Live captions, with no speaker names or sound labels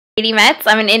Metz.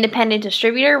 I'm an independent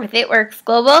distributor with It Works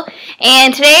Global,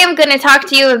 and today I'm going to talk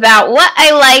to you about what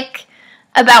I like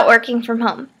about working from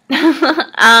home.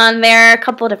 There are a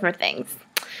couple different things.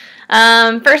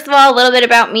 First of all, a little bit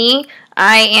about me.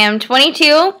 I am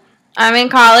 22. I'm in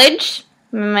college.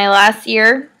 I'm in my last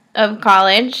year of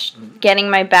college,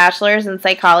 getting my bachelor's in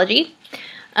psychology.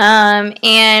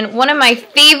 And one of my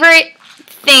favorite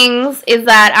things is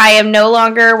that I am no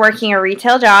longer working a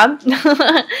retail job.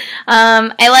 I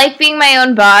like being my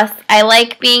own boss. I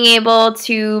like being able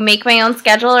to make my own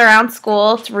schedule around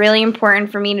school. It's really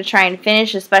important for me to try and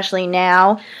finish, especially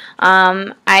now.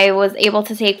 I was able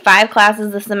to take 5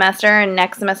 classes this semester, and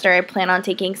next semester I plan on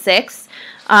taking 6.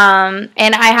 And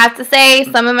I have to say,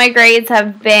 some of my grades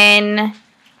have been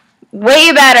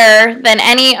way better than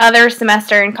any other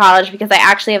semester in college because I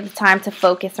actually have the time to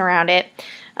focus around it.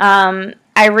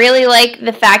 I really like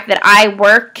the fact that I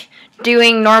work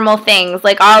doing normal things.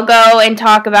 Like, I'll go and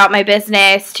talk about my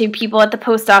business to people at the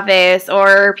post office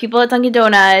or people at Dunkin'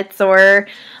 Donuts, or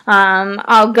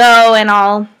I'll go and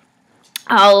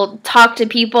I'll talk to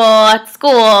people at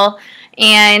school,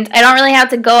 and I don't really have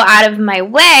to go out of my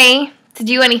way to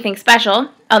do anything special,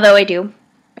 although I do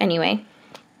anyway.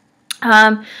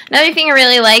 Another thing I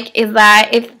really like is that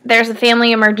if there's a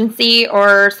family emergency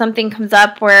or something comes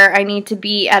up where I need to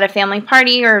be at a family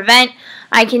party or event,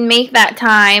 I can make that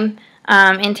time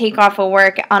and take off of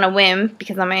work on a whim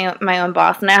because I'm my own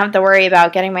boss, and I don't have to worry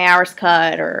about getting my hours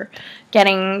cut or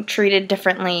getting treated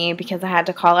differently because I had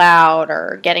to call out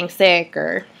or getting sick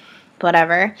or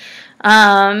whatever.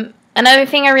 Another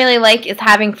thing I really like is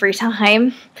having free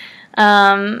time.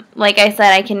 Like I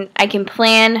said, I can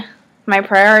plan my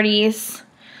priorities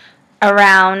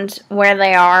around where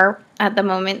they are at the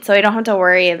moment, so I don't have to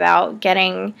worry about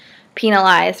getting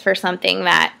penalized for something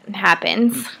that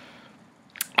happens.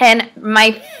 And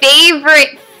my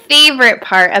favorite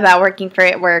part about working for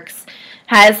It Works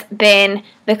has been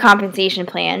the compensation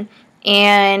plan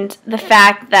and the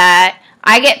fact that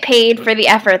I get paid for the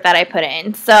effort that I put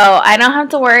in. So I don't have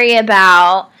to worry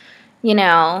about,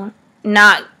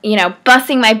 not,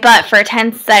 busting my butt for a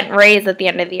 10-cent raise at the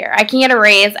end of the year. I can get a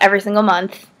raise every single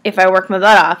month if I work my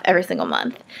butt off every single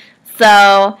month.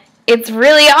 So it's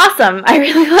really awesome. I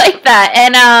really like that.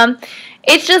 And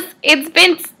it's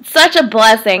been such a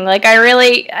blessing. Like,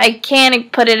 I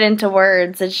can't put it into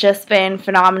words. It's just been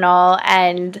phenomenal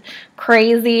and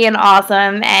crazy and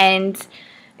awesome, and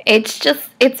it's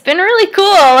been really cool.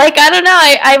 Like, I don't know,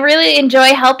 I really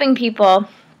enjoy helping people.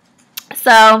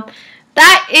 So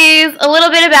that is a little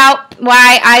bit about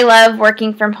why I love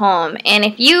working from home. And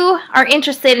if you are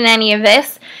interested in any of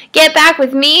this, get back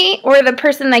with me or the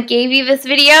person that gave you this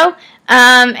video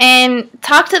and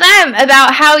talk to them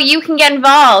about how you can get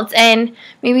involved and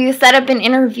maybe set up an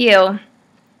interview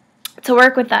to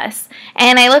work with us.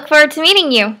 And I look forward to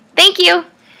meeting you. Thank you.